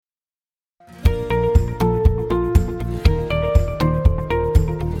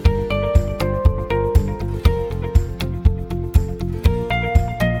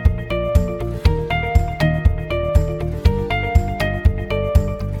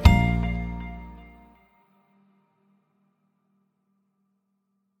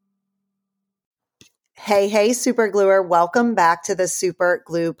Hey, hey, Super Gluer. Welcome back to the Super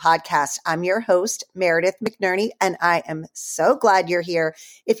Glue Podcast. I'm your host, Meredith McNerney, and I am so glad you're here.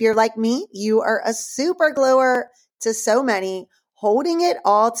 If you're like me, you are a super gluer to so many, holding it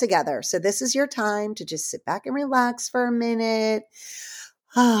all together. So this is your time to just sit back and relax for a minute.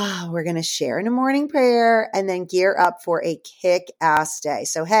 We're going to share in a morning prayer and then gear up for a kick-ass day.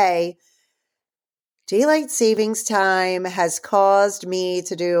 So, hey, daylight savings time has caused me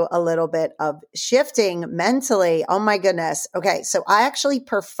to do a little bit of shifting mentally. Oh my goodness. Okay. So I actually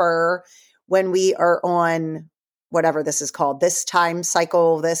prefer when we are on whatever this is called, this time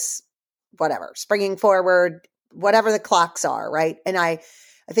cycle, this whatever, springing forward, whatever the clocks are, right? And I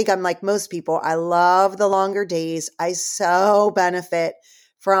think I'm like most people. I love the longer days. I so benefit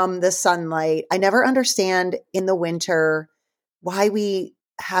from the sunlight. I never understand in the winter why we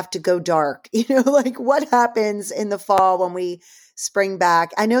have to go dark, like what happens in the fall when we spring back.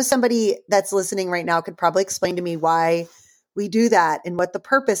 I know somebody that's listening right now could probably explain to me why we do that and what the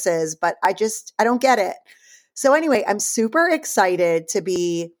purpose is, but I don't get it. So anyway, I'm super excited to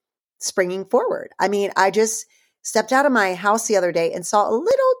be springing forward. I mean, I just stepped out of my house the other day and saw a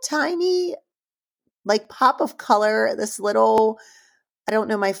little tiny like pop of color, this little, I don't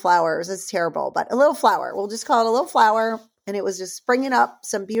know my flowers, it's terrible, but a little flower. We'll just call it a little flower. And it was just springing up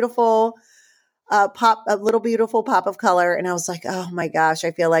some beautiful a little beautiful pop of color. And I was like, oh my gosh,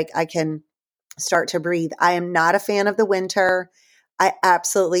 I feel like I can start to breathe. I am not a fan of the winter. I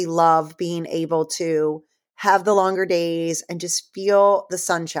absolutely love being able to have the longer days and just feel the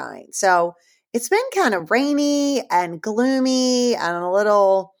sunshine. So it's been kind of rainy and gloomy and a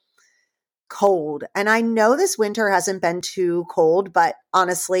little cold. And I know this winter hasn't been too cold, but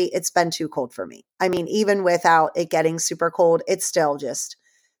honestly, it's been too cold for me. I mean, even without it getting super cold, it's still just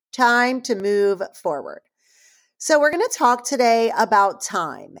time to move forward. So we're going to talk today about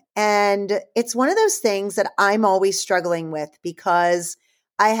time. And it's one of those things that I'm always struggling with because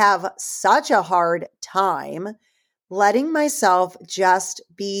I have such a hard time letting myself just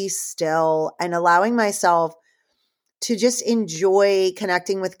be still and allowing myself to just enjoy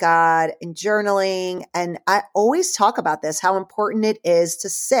connecting with God and journaling. And I always talk about this, how important it is to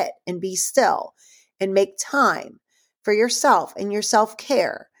sit and be still and make time for yourself and your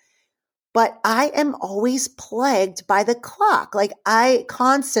self-care. But I am always plagued by the clock. Like I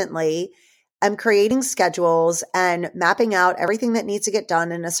constantly am creating schedules and mapping out everything that needs to get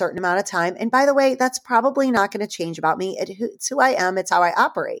done in a certain amount of time. And by the way, that's probably not going to change about me. It's who I am. It's how I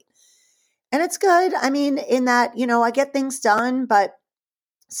operate. And it's good. I mean, in that, I get things done, but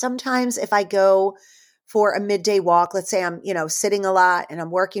sometimes if I go for a midday walk, let's say I'm, sitting a lot and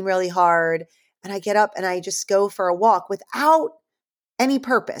I'm working really hard and I get up and I just go for a walk without any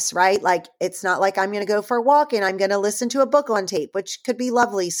purpose, right? Like it's not like I'm going to go for a walk and I'm going to listen to a book on tape, which could be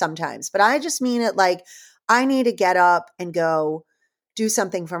lovely sometimes, but I just mean it like I need to get up and go do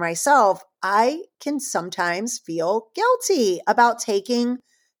something for myself. I can sometimes feel guilty about taking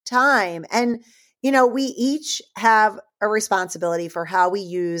time. And, we each have a responsibility for how we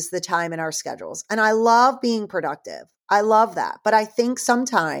use the time in our schedules. And I love being productive. I love that. But I think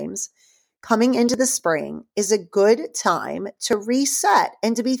sometimes coming into the spring is a good time to reset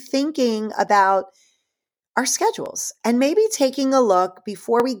and to be thinking about our schedules and maybe taking a look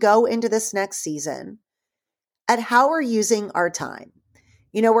before we go into this next season at how we're using our time.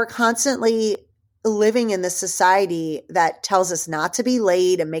 We're constantly living in this society that tells us not to be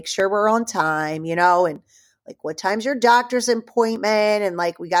late and make sure we're on time, and like what time's your doctor's appointment and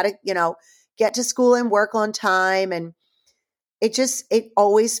like we got to, get to school and work on time. And it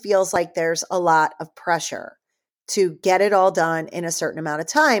always feels like there's a lot of pressure to get it all done in a certain amount of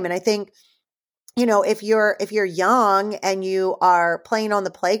time. And I think, if you're young and you are playing on the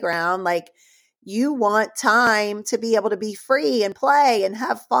playground, like you want time to be able to be free and play and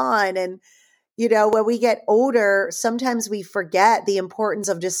have fun. And, when we get older, sometimes we forget the importance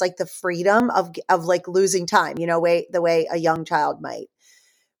of just like the freedom of like losing time, the way a young child might.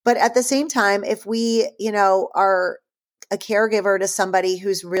 But at the same time, if we, are a caregiver to somebody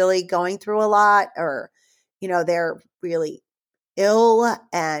who's really going through a lot or, they're really ill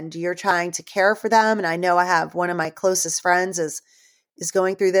and you're trying to care for them. And I know I have one of my closest friends is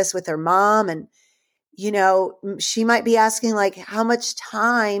going through this with her mom. And, she might be asking like, how much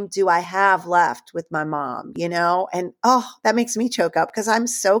time do I have left with my mom, and, that makes me choke up because I'm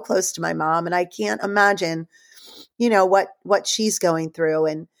so close to my mom and I can't imagine, what she's going through.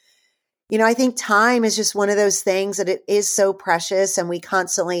 And, I think time is just one of those things that it is so precious and we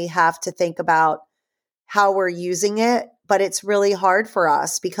constantly have to think about how we're using it. But it's really hard for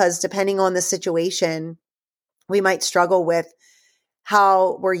us because depending on the situation, we might struggle with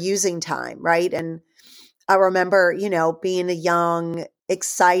how we're using time, right? And I remember, being a young,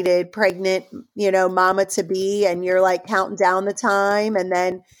 excited, pregnant, mama to be, and you're like counting down the time. And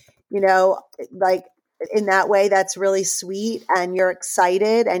then, like in that way, that's really sweet and you're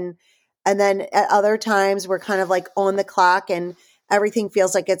excited. And then at other times we're kind of like on the clock and everything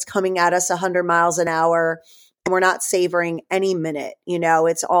feels like it's coming at us 100 miles an hour and we're not savoring any minute.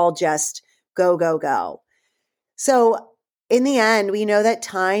 It's all just go, go, go. So in the end, we know that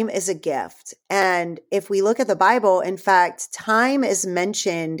time is a gift. And if we look at the Bible, in fact, time is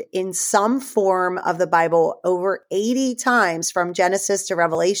mentioned in some form of the Bible over 80 times from Genesis to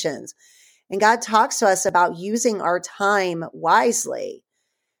Revelations. And God talks to us about using our time wisely,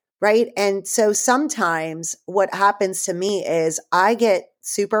 right? And so sometimes what happens to me is I get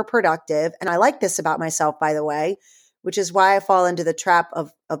super productive. And I like this about myself, by the way, which is why I fall into the trap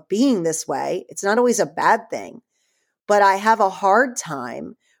of being this way. It's not always a bad thing. But I have a hard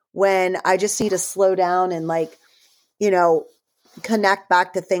time when I just need to slow down and connect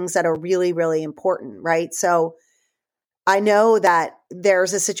back to things that are really, really important, right? So I know that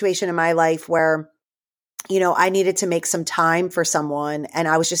there's a situation in my life where, I needed to make some time for someone and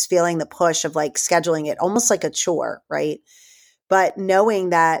I was just feeling the push of like scheduling it almost like a chore, right? But knowing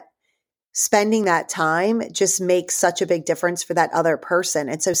that spending that time just makes such a big difference for that other person.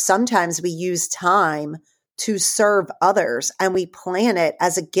 And so sometimes we use time to serve others and we plan it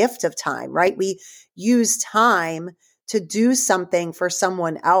as a gift of time, right? We use time to do something for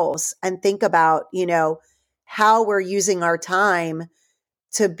someone else and think about, how we're using our time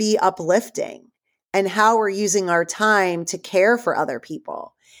to be uplifting and how we're using our time to care for other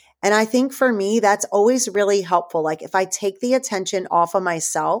people. And I think for me, that's always really helpful. Like if I take the attention off of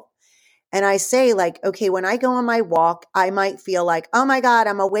myself and I say like, okay, when I go on my walk, I might feel like, oh my God,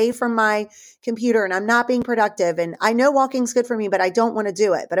 I'm away from my computer and I'm not being productive. And I know walking's good for me, but I don't want to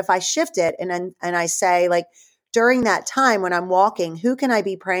do it. But if I shift it and I say like, during that time when I'm walking, who can I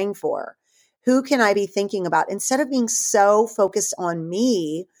be praying for? Who can I be thinking about? Instead of being so focused on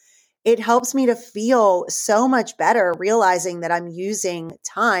me, it helps me to feel so much better realizing that I'm using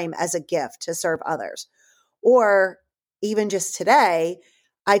time as a gift to serve others. Or even just today,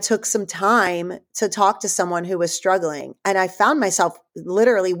 I took some time to talk to someone who was struggling and I found myself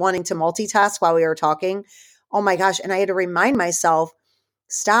literally wanting to multitask while we were talking. Oh my gosh. And I had to remind myself,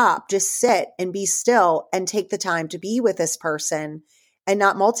 stop, just sit and be still and take the time to be with this person and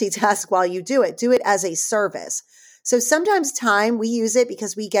not multitask while you do it. Do it as a service. So sometimes time, we use it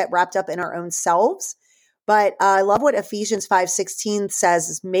because we get wrapped up in our own selves. But I love what Ephesians 5:16 says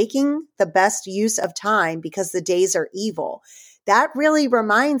is making the best use of time because the days are evil. That really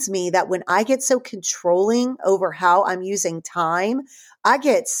reminds me that when I get so controlling over how I'm using time, I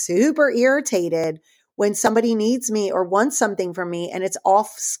get super irritated when somebody needs me or wants something from me and it's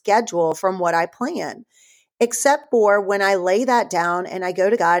off schedule from what I plan. Except for when I lay that down and I go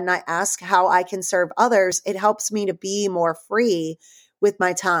to God and I ask how I can serve others, it helps me to be more free with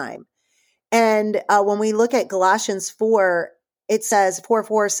my time. And when we look at Galatians 4, it says,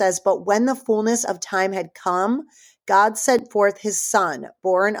 4:4 says, but when the fullness of time had come, God sent forth his son,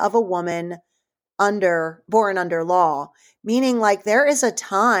 born of a woman, born under law, meaning like there is a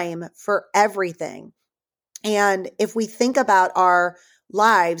time for everything. And if we think about our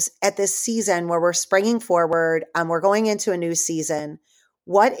lives at this season where we're springing forward and we're going into a new season,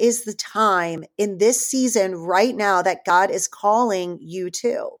 what is the time in this season right now that God is calling you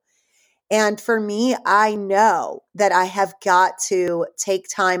to? And for me, I know that I have got to take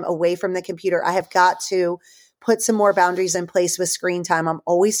time away from the computer. I have got to put some more boundaries in place with screen time. I'm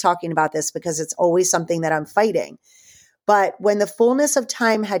always talking about this because it's always something that I'm fighting. But when the fullness of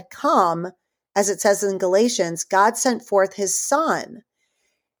time had come, as it says in Galatians, God sent forth his son.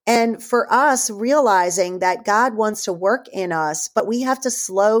 And for us, realizing that God wants to work in us, but we have to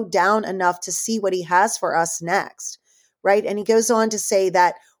slow down enough to see what he has for us next, right? And he goes on to say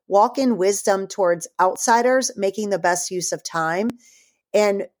that walk in wisdom towards outsiders, making the best use of time.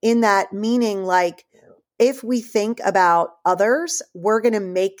 And in that meaning, like, if we think about others, we're going to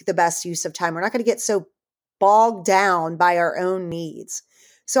make the best use of time. We're not going to get so bogged down by our own needs.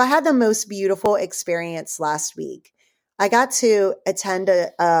 So I had the most beautiful experience last week. I got to attend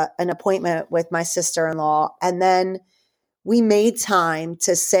an appointment with my sister-in-law, and then we made time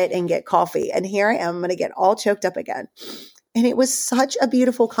to sit and get coffee. And here I am, I'm going to get all choked up again. And it was such a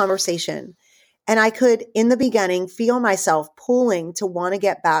beautiful conversation. And I could, in the beginning, feel myself pulling to want to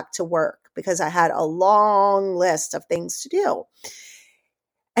get back to work because I had a long list of things to do.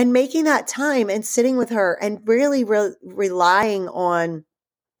 And making that time and sitting with her and really relying on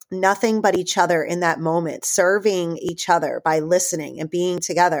nothing but each other in that moment, serving each other by listening and being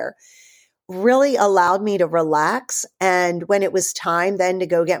together really allowed me to relax. And when it was time then to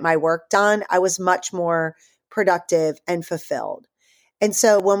go get my work done, I was much more productive and fulfilled. And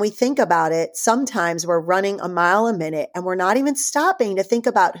so when we think about it, sometimes we're running a mile a minute and we're not even stopping to think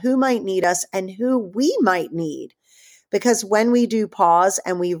about who might need us and who we might need. Because when we do pause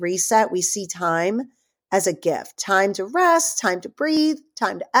and we reset, we see time as a gift, time to rest, time to breathe,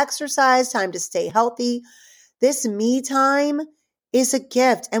 time to exercise, time to stay healthy. This me time is a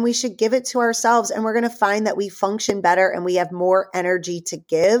gift and we should give it to ourselves. And we're going to find that we function better and we have more energy to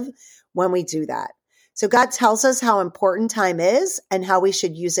give when we do that. So God tells us how important time is and how we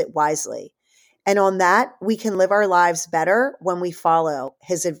should use it wisely. And on that, we can live our lives better when we follow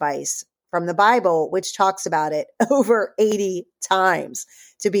his advice from the Bible, which talks about it over 80 times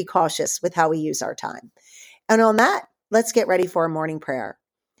to be cautious with how we use our time. And on that, let's get ready for a morning prayer.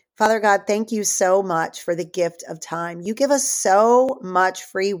 Father God, thank you so much for the gift of time. You give us so much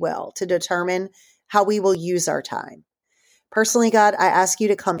free will to determine how we will use our time. Personally, God, I ask you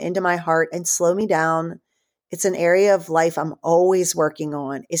to come into my heart and slow me down. It's an area of life I'm always working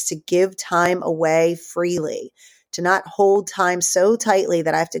on, is to give time away freely, to not hold time so tightly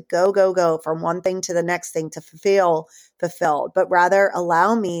that I have to go from one thing to the next thing to feel fulfilled, but rather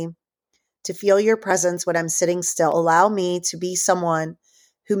allow me to feel your presence when I'm sitting still. Allow me to be someone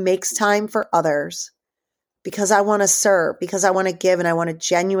who makes time for others because I want to serve, because I want to give, and I want to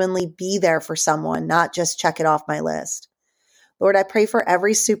genuinely be there for someone, not just check it off my list. Lord, I pray for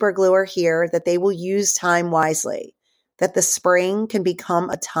every super gluer here that they will use time wisely, that the spring can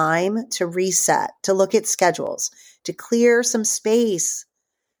become a time to reset, to look at schedules, to clear some space,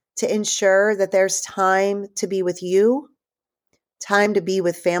 to ensure that there's time to be with you, time to be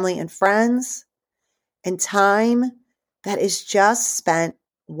with family and friends, and time that is just spent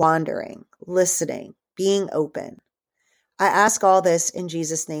wandering, listening, being open. I ask all this in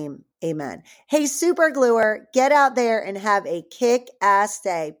Jesus' name. Amen. Hey, super gluer, get out there and have a kick-ass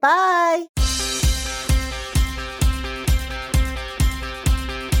day. Bye.